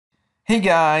Hey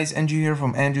guys, Andrew here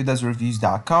from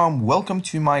andrewdoesreviews.com. Welcome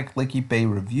to my ClickyPay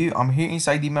review. I'm here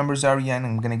inside the members area and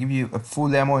I'm gonna give you a full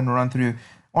demo and run through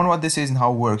on what this is and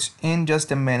how it works in just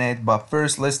a minute. But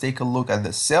first, let's take a look at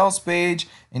the sales page.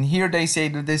 And here they say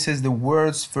that this is the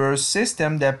world's first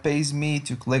system that pays me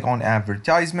to click on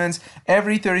advertisements.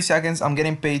 Every 30 seconds, I'm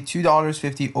getting paid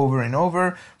 $2.50 over and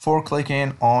over for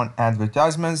clicking on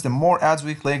advertisements. The more ads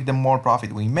we click, the more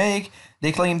profit we make.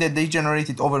 They claim that they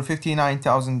generated over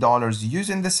 $59,000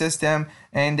 using the system,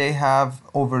 and they have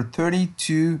over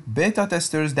 32 beta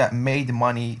testers that made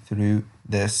money through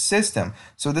this system.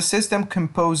 So the system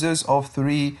composes of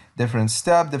 3 different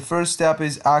steps. The first step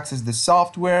is access the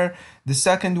software. The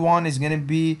second one is going to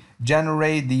be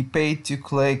generate the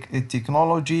pay-to-click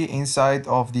technology inside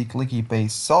of the ClickyPay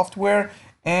software.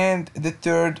 And the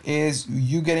third is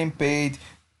you getting paid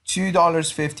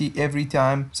 $2.50 every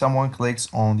time someone clicks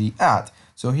on the ad.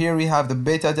 So here we have the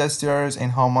beta testers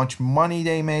and how much money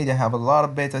they made. They have a lot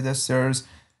of beta testers.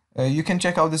 You can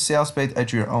check out the sales page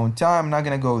at your own time. I'm not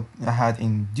gonna go ahead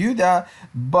and do that,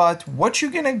 but what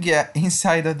you're gonna get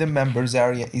inside of the members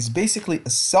area is basically a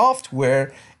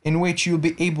software in which you'll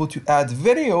be able to add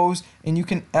videos, and you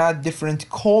can add different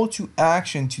call to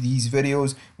action to these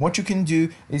videos. What you can do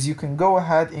is you can go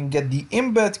ahead and get the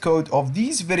embed code of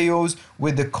these videos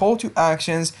with the call to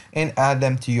actions and add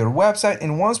them to your website.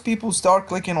 And once people start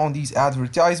clicking on these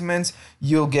advertisements,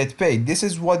 you'll get paid. This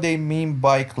is what they mean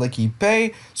by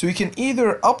ClickyPay. So you can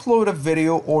either upload a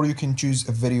video or you can choose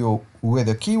a video with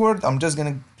a keyword. I'm just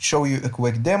gonna show you a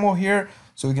quick demo here.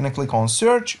 So you're gonna click on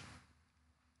search.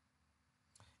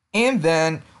 And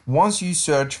then once you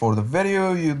search for the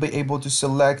video, you'll be able to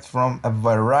select from a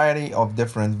variety of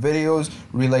different videos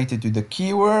related to the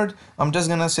keyword. I'm just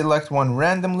gonna select one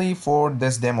randomly for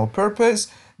this demo purpose.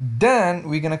 Then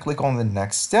we're gonna click on the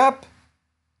next step.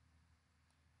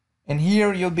 And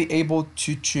here you'll be able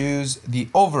to choose the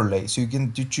overlay. So you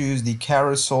can choose the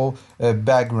carousel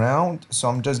background. So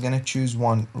I'm just gonna choose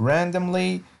one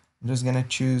randomly. I'm just gonna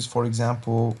choose, for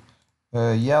example,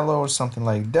 yellow or something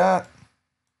like that.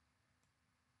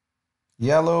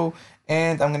 Yellow,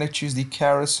 and I'm gonna choose the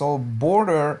carousel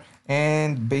border,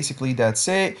 and basically that's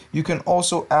it. You can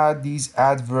also add these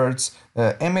adverts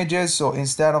images. So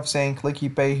instead of saying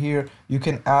ClickyPay here, you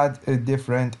can add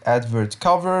different advert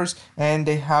covers, and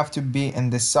they have to be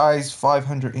in the size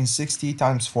 560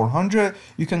 times 400.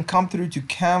 You can come through to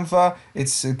Canva.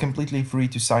 It's completely free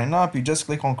to sign up. You just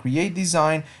click on create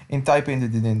design and type in the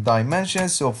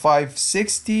dimensions. So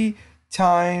 560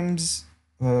 times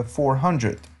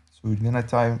 400. So we're gonna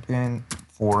type in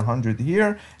 400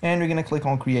 here, and we're gonna click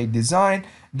on create design.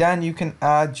 Then you can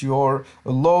add your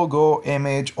logo,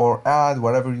 image, or add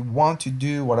whatever you want to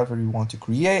do, whatever you want to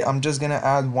create. I'm just gonna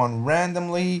add one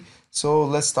randomly. So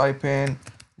let's type in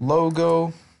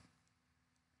logo,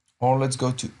 or let's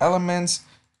go to elements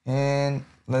and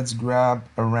let's grab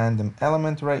a random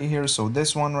element right here. So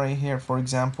this one right here, for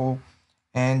example,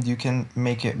 and you can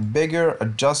make it bigger,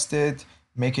 adjust it,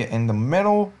 make it in the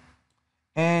middle,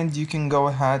 and you can go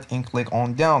ahead and click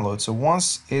on download. So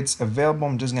once it's available,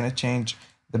 I'm just gonna change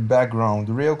the background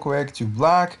real quick to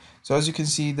black. So as you can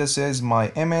see, this is my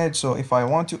image. So if I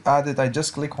want to add it, I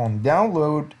just click on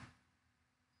download,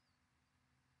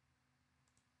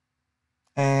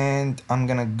 and I'm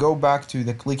gonna go back to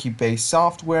the ClickyPay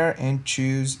software and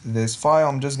choose this file.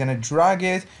 I'm just gonna drag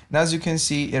it, and as you can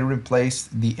see, it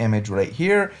replaced the image right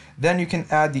here. Then you can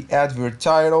add the advert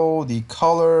title, the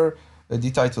color, the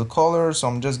title color. So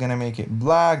I'm just gonna make it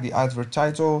black. The advert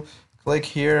title, click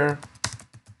here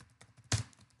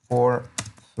for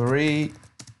freebie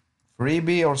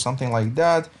or something like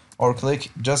that, or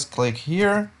just click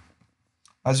here.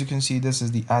 As you can see, this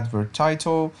is the advert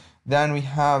title. Then we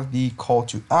have the call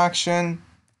to action,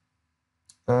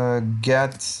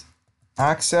 get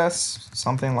access,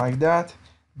 something like that.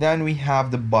 Then we have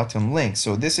the button link.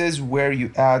 So this is where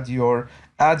you add your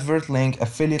advert link,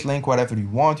 affiliate link, whatever you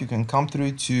want. You can come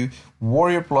through to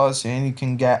Warrior Plus and you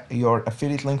can get your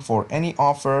affiliate link for any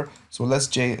offer. So let's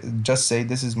just say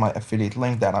this is my affiliate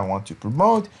link that I want to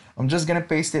promote. I'm just gonna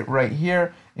paste it right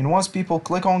here, and once people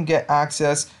click on get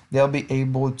access, they'll be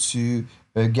able to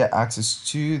get access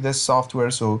to this software.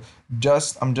 So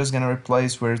I'm just gonna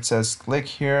replace where it says click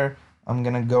here. I'm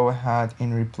gonna go ahead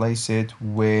and replace it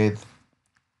with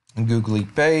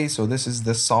ClickyPay. So this is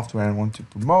the software I want to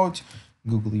promote,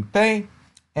 ClickyPay,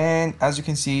 and as you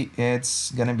can see,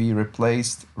 it's gonna be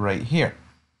replaced right here.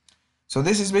 So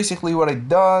this is basically what it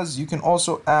does. You can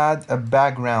also add a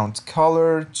background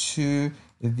color to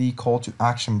the call to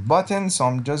action button. So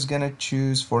I'm just gonna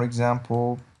choose, for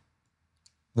example,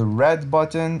 the red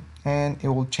button, and it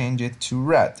will change it to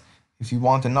red. If you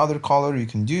want another color, you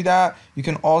can do that. You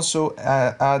can also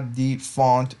add the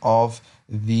font of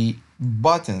the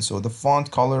button. So the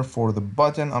font color for the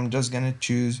button, I'm just gonna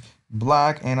choose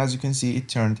black, and as you can see, it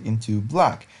turned into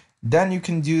black. Then you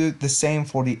can do the same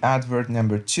for the advert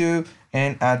number 2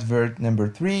 and advert number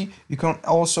 3. You can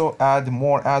also add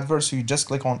more adverts. So you just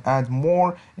click on add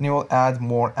more and it will add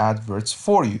more adverts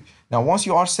for you. Now, once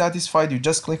you are satisfied, you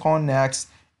just click on next,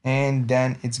 and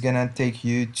then it's gonna take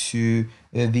you to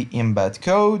the embed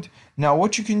code. Now,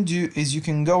 what you can do is you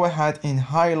can go ahead and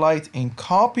highlight and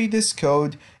copy this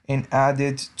code and add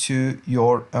it to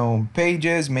your own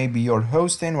pages, maybe your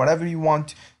hosting, whatever you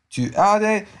want to add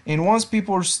it. And once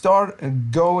people start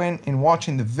going and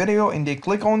watching the video and they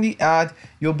click on the ad,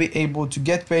 you'll be able to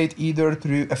get paid either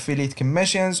through affiliate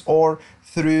commissions or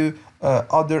through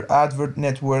other advert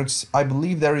networks. I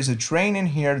believe there is a training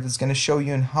here that's going to show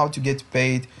you on how to get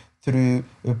paid through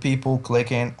people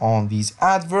clicking on these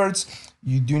adverts.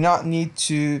 You do not need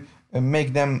to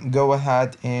make them go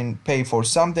ahead and pay for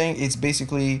something. It's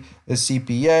basically a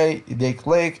CPA. They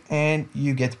click and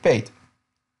you get paid.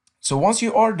 So once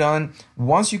you are done,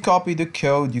 once you copy the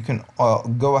code, you can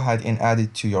go ahead and add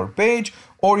it to your page,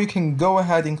 or you can go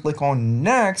ahead and click on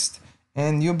next,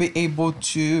 and you'll be able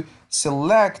to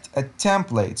select a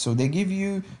template. So they give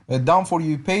you done for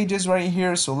you pages right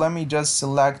here. So let me just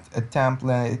select a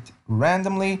template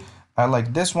randomly. I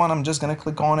like this one. I'm just gonna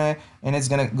click on it, and it's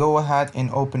gonna go ahead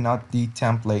and open up the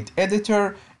template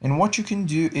editor. And what you can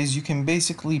do is you can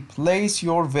basically place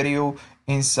your video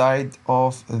inside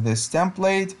of this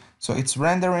template. So it's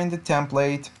rendering the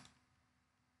template.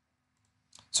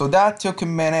 So that took a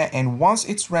minute, and once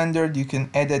it's rendered, you can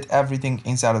edit everything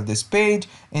inside of this page,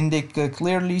 and they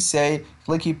clearly say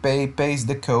ClickyPay paste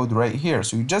the code right here.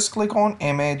 So you just click on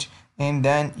image, and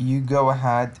then you go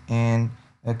ahead and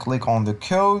click on the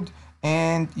code,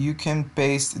 and you can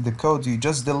paste the code. You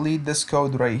just delete this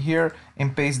code right here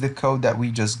and paste the code that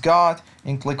we just got,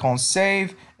 and click on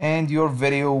save, and your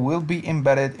video will be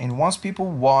embedded. And once people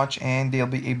watch and they'll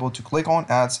be able to click on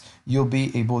ads, you'll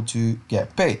be able to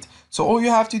get paid. So all you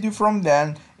have to do from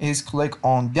then is click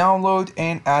on download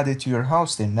and add it to your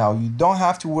hosting. Now you don't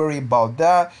have to worry about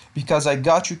that because I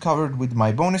got you covered with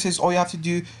my bonuses. All you have to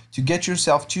do to get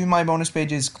yourself to my bonus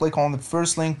page is click on the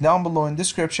first link down below in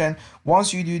description.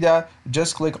 Once you do that,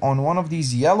 just click on one of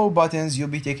these yellow buttons. You'll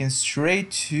be taken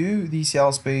straight to the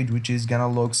sales page, which is gonna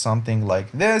look something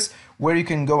like this, where you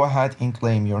can go ahead and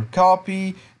claim your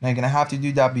copy. Now you're gonna have to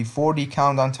do that before the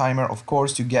countdown timer, of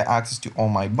course, to get access to all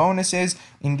my bonuses,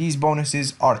 and these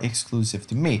bonuses are exclusive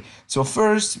to me. So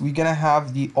first, we're gonna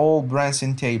have the all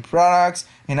Branson Tate products,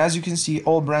 and as you can see,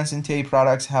 all Branson Tate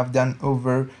products have done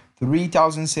over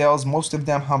 3,000 sales. Most of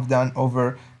them have done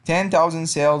over 10,000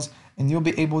 sales, and you'll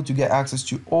be able to get access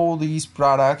to all these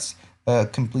products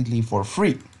completely for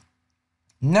free.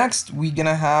 Next, we're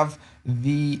gonna have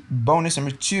the bonus number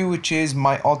 2, which is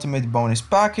my ultimate bonus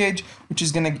package, which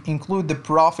is gonna include the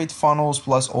profit funnels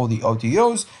plus all the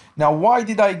OTOs. Now, why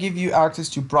did I give you access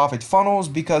to profit funnels?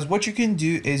 Because what you can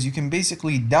do is you can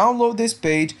basically download this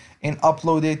page and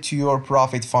upload it to your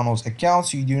profit funnels account,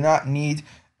 so you do not need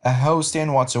a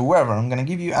hosting whatsoever. I'm gonna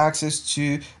give you access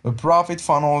to profit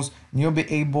funnels, and you'll be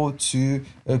able to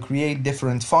create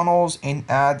different funnels and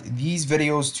add these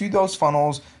videos to those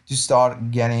funnels to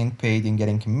start getting paid and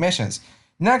getting commissions.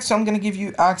 Next, I'm gonna give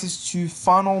you access to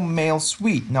Funnel Mail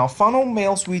Suite. Now, Funnel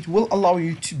Mail Suite will allow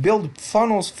you to build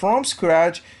funnels from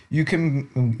scratch. You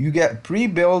get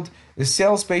pre-built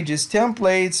sales pages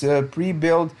templates,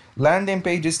 pre-built landing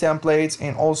pages templates,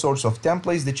 and all sorts of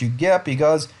templates that you get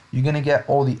because you're gonna get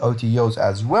all the OTOs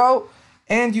as well.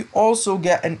 And you also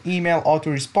get an email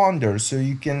autoresponder, so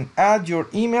you can add your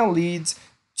email leads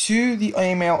to the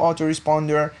email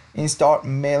autoresponder and start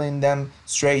mailing them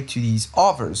straight to these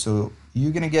offers. So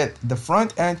you're gonna get the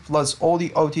front end plus all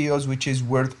the OTOs, which is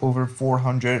worth over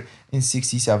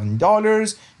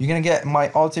 $467. You're gonna get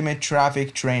my ultimate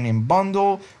traffic training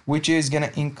bundle, which is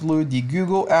gonna include the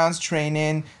Google Ads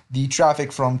training, the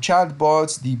traffic from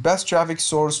chatbots, the best traffic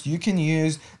source you can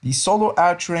use, the solo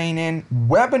ad training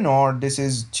webinar. This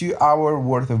is 2 hours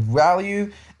worth of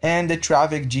value, and the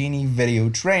Traffic Genie video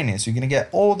training. So you're gonna get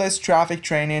all this traffic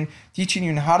training teaching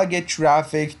you how to get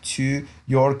traffic to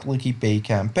your ClickyPay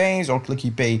campaigns or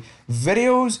ClickyPay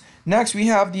videos. Next, we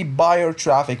have the Buyer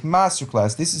Traffic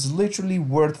Masterclass. This is literally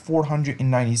worth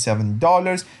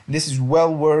 $497. This is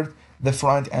well worth the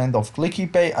front end of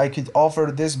ClickyPay. I could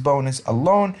offer this bonus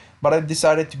alone, but I've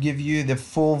decided to give you the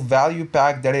full value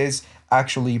pack that is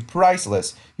actually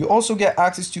priceless. You also get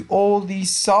access to all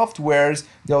these softwares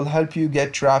that will help you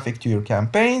get traffic to your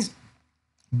campaigns.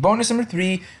 Bonus number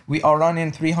 3, we are running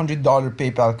 $300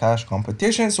 PayPal cash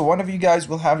competition. So one of you guys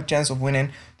will have a chance of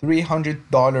winning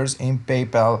 $300 in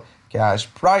PayPal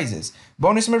cash prizes.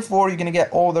 Bonus number 4, you're gonna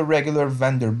get all the regular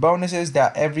vendor bonuses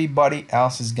that everybody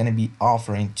else is gonna be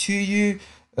offering to you.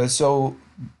 So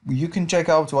you can check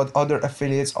out what other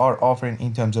affiliates are offering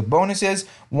in terms of bonuses.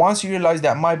 Once you realize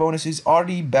that my bonuses are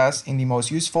the best and the most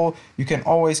useful, you can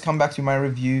always come back to my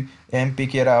review and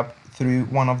pick it up through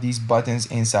one of these buttons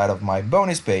inside of my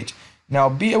bonus page. Now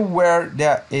be aware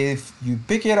that if you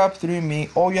pick it up through me,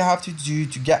 all you have to do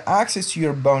to get access to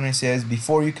your bonuses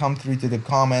before you come through to the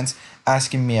comments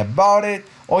asking me about it,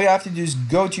 all you have to do is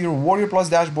go to your Warrior Plus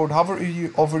dashboard, hover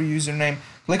over username,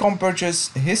 click on purchase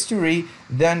history,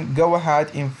 then go ahead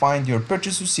and find your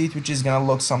purchase receipt, which is gonna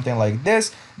look something like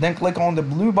this. Then click on the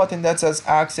blue button that says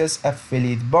access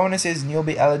affiliate bonuses, and you'll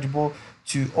be eligible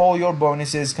to all your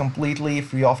bonuses completely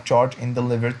free of charge and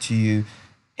delivered to you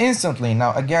instantly.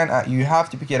 Now again, you have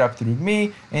to pick it up through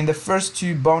me, and the first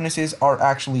 2 bonuses are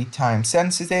actually time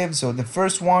sensitive. So the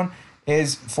first one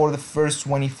is for the first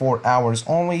 24 hours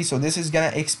only, so this is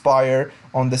gonna expire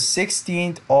on the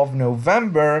 16th of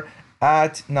November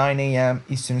at 9 a.m.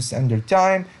 Eastern Standard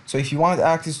Time. So if you want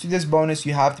access to this bonus,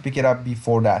 you have to pick it up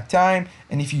before that time.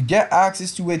 And if you get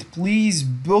access to it, please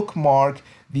bookmark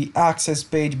the access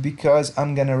page because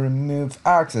I'm gonna remove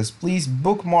access. Please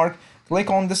bookmark, click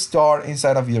on the star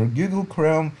inside of your Google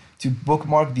Chrome to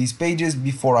bookmark these pages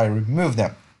before I remove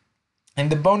them.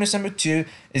 And the bonus number 2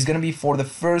 is going to be for the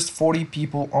first 40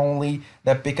 people only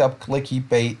that pick up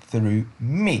ClickyPay through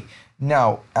me.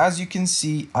 Now, as you can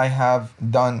see, I have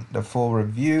done the full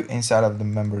review inside of the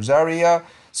members area.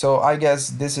 So I guess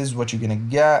this is what you're going to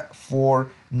get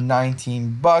for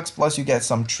 19 bucks. Plus you get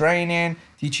some training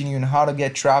teaching you how to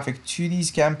get traffic to these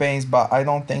campaigns, but I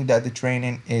don't think that the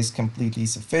training is completely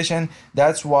sufficient.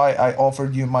 That's why I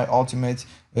offered you my ultimate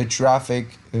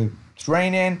traffic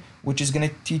training, which is going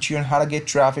to teach you on how to get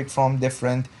traffic from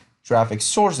different traffic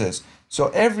sources. So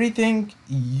everything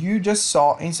you just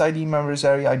saw inside the members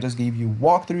area, I just gave you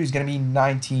walkthrough, is going to be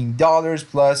 $19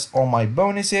 plus all my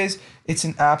bonuses. It's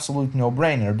an absolute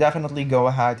no-brainer. Definitely go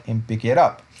ahead and pick it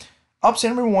up.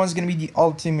 Option number 1 is going to be the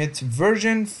ultimate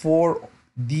version for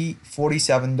the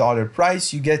 $47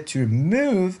 price. You get to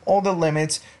remove all the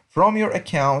limits from your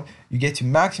account. You get to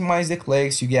maximize the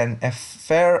clicks. You get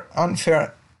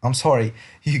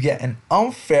you get an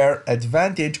unfair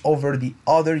advantage over the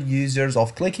other users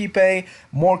of ClickyPay.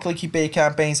 More ClickyPay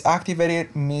campaigns activated,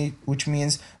 which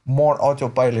means more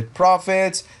autopilot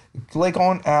profits. Click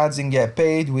on ads and get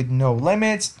paid with no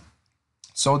limits.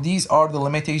 So these are the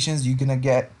limitations you're gonna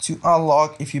get to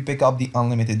unlock if you pick up the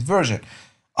unlimited version.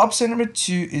 Option number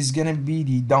 2 is gonna be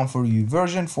the done for you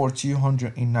version for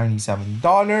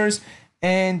 $297,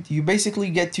 and you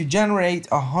basically get to generate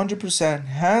 100%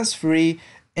 hands-free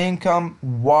income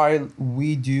while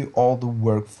we do all the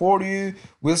work for you.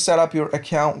 We'll set up your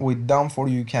account with done for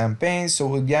you campaigns, so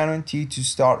we'll guarantee to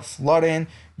start flooding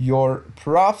your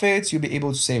profits. You'll be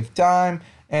able to save time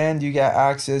and you get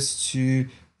access to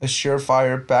a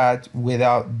surefire path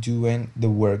without doing the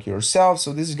work yourself.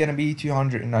 So this is going to be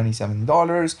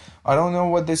 $297. I don't know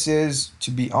what this is, to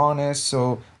be honest,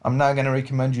 so I'm not going to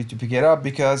recommend you to pick it up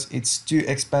because it's too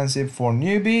expensive for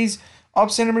newbies.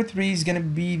 Option number 3 is going to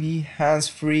be the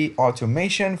hands-free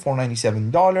automation for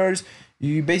 $97.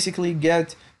 You basically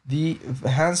get the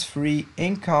hands-free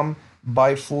income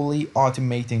by fully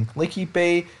automating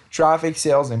ClickyPay, traffic,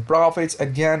 sales, and profits.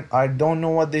 Again, I don't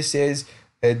know what this is.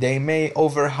 They may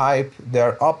overhype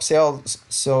their upsells,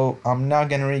 so I'm not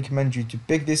going to recommend you to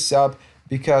pick this up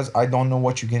because I don't know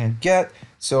what you're going to get.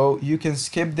 So you can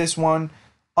skip this one.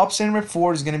 Option number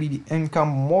 4 is going to be the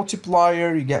income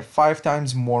multiplier. You get 5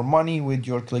 times more money with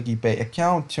your ClickyPay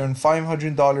account. Turn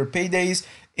 $500 paydays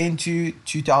into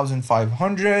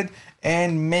 $2,500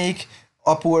 and make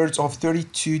upwards of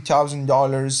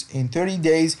 $32,000 in 30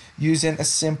 days using a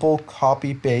simple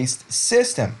copy-paste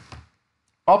system.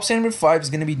 Option number 5 is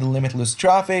going to be the limitless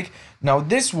traffic. Now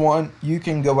this one you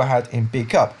can go ahead and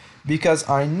pick up because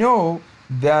I know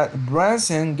that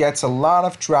Branson gets a lot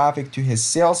of traffic to his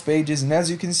sales pages, and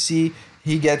as you can see,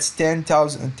 he gets tens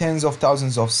of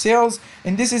thousands of sales,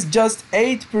 and this is just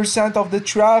 8% of the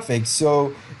traffic.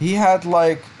 So he had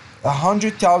like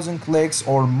 100,000 clicks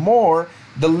or more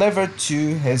delivered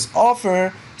to his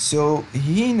offer, so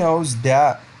he knows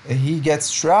that he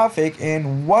gets traffic.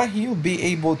 And what he'll be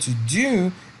able to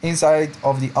do inside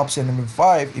of the option number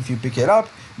 5, if you pick it up,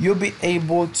 you'll be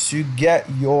able to get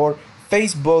your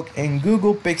Facebook and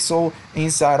Google Pixel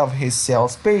inside of his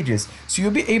sales pages. So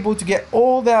you'll be able to get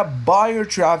all that buyer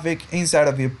traffic inside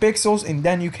of your pixels, and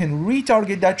then you can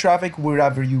retarget that traffic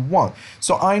wherever you want.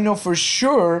 So I know for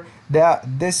sure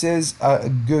that this is a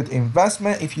good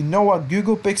investment. If you know what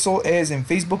Google Pixel is and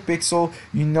Facebook Pixel,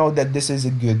 you know that this is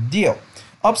a good deal.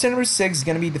 Option number 6 is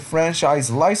going to be the franchise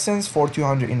license for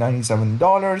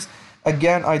 $297.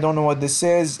 Again, I don't know what this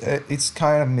is. It's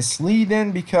kind of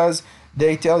misleading because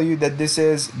they tell you that this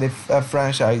is the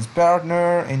franchise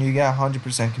partner and you get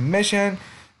 100% commission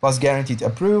plus guaranteed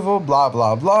approval, blah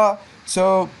blah blah.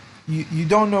 So you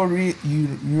don't know, you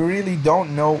really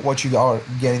don't know what you are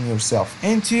getting yourself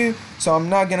into. So I'm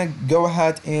not gonna go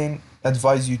ahead and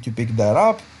advise you to pick that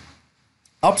up.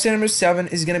 Option number 7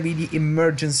 is gonna be the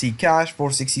emergency cash for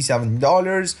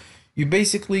 $67. You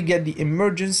basically get the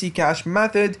emergency cash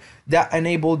method that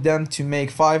enabled them to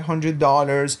make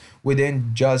 $500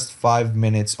 within just 5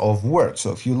 minutes of work.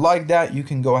 So if you like that, you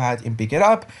can go ahead and pick it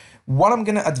up. What I'm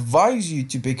gonna advise you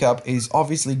to pick up is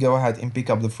obviously go ahead and pick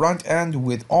up the front end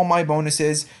with all my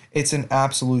bonuses. It's an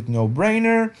absolute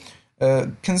no-brainer.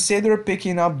 Consider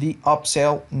picking up the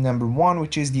upsell number 1,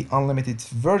 which is the unlimited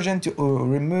version, to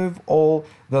remove all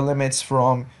the limits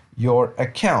from your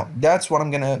account. That's what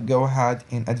I'm gonna go ahead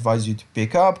and advise you to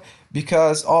pick up,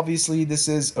 because obviously this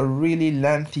is a really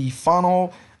lengthy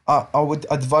funnel. I would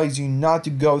advise you not to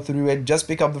go through it. Just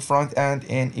pick up the front end,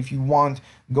 and if you want,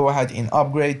 go ahead and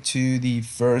upgrade to the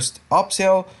first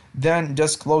upsell. Then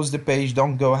just close the page.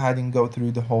 Don't go ahead and go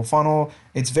through the whole funnel.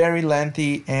 It's very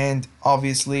lengthy, and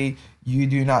obviously you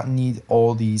do not need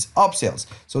all these upsells.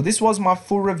 So this was my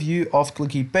full review of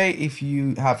ClickyPay. If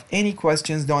you have any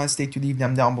questions, don't hesitate to leave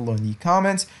them down below in the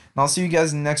comments, and I'll see you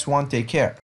guys in the next one. Take care.